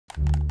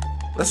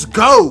Let's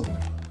go.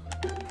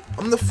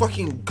 I'm the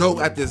fucking GOAT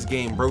at this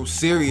game, bro.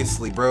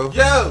 Seriously, bro.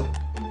 Yo!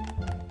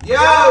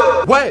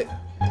 Yo! What?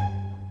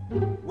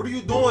 What are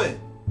you doing?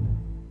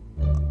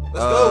 Let's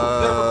go. You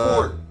gotta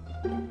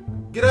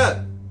record. Get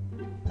up.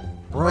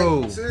 Bro,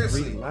 like,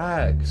 seriously.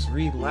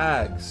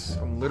 Relax.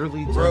 I'm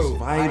literally just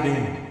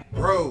vibing.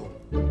 Bro.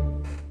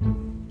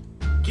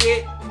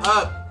 Get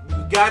up.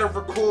 You gotta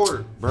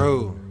record.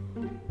 Bro.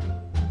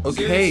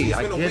 Okay,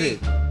 I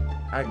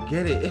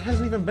get it. It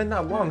hasn't even been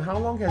that long. How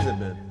long has it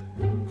been?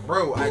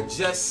 Bro, I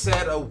just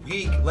said a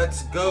week.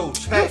 Let's go. You're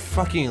Check.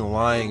 fucking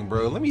lying,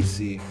 bro. Let me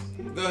see.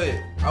 Go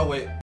ahead. I'll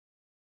wait.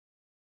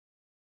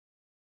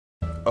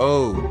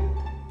 Oh.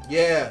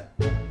 Yeah.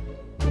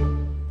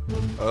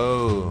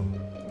 Oh.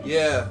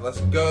 Yeah,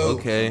 let's go.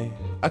 Okay,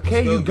 go.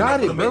 you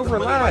got You're it, not bro. gonna make the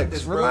money like Relax,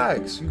 this, bro.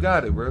 relax. You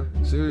got it, bro.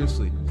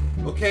 Seriously.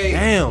 Okay.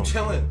 Damn. I'm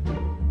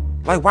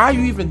chilling. Like, why are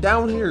you even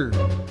down here?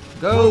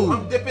 Go. Bro,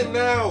 I'm dipping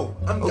now.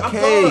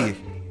 Okay.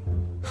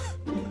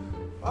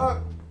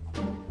 Fuck.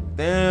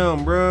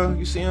 Damn, bro.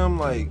 You see I'm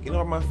like, get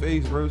off my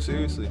face, bro.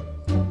 Seriously.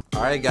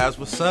 All right, guys.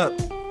 What's up?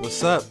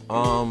 What's up?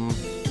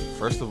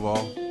 First of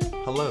all,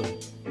 hello.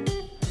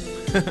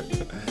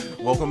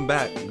 Welcome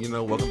back.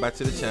 Welcome back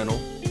to the channel.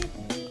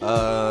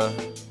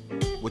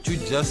 What you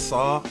just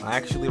saw, I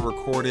actually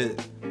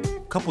recorded a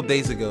couple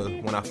days ago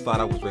when I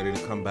thought I was ready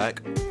to come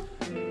back.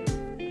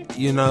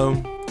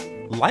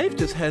 Life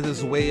just has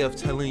this way of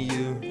telling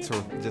you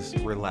to just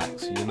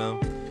relax,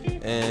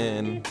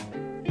 and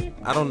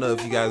I don't know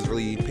if you guys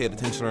really paid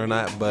attention or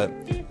not, but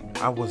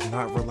I was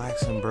not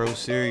relaxing, bro.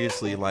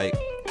 Seriously, like,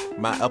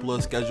 my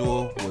upload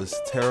schedule was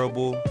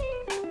terrible.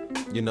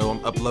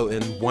 I'm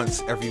uploading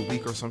once every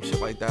week or some shit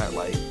like that.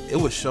 Like, it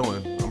was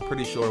showing. I'm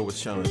pretty sure it was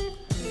showing.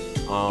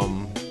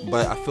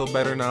 But I feel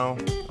better now.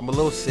 I'm a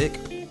little sick,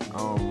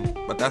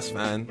 but that's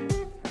fine.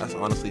 That's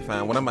honestly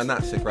fine. When am I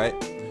not sick, right?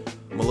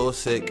 I'm a little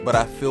sick, but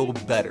I feel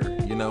better.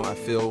 I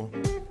feel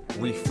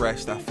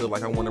refreshed. I feel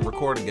like I want to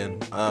record again.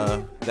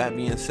 That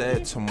being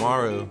said,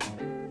 tomorrow,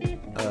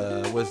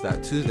 what's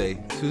that?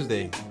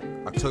 Tuesday,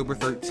 October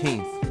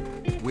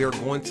 13th, we are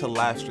going to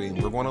live stream.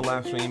 We're going to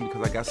live stream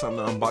because I got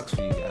something to unbox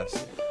for you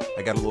guys.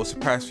 I got a little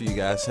surprise for you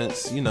guys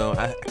since,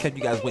 I kept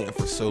you guys waiting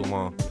for so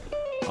long.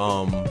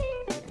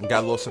 Got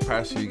a little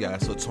surprise for you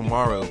guys. So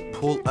tomorrow,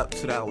 pull up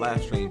to that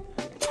live stream.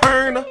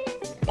 Turn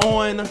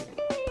on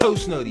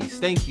post noties.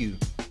 Thank you.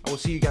 I will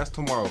see you guys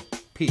tomorrow.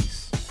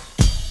 Peace.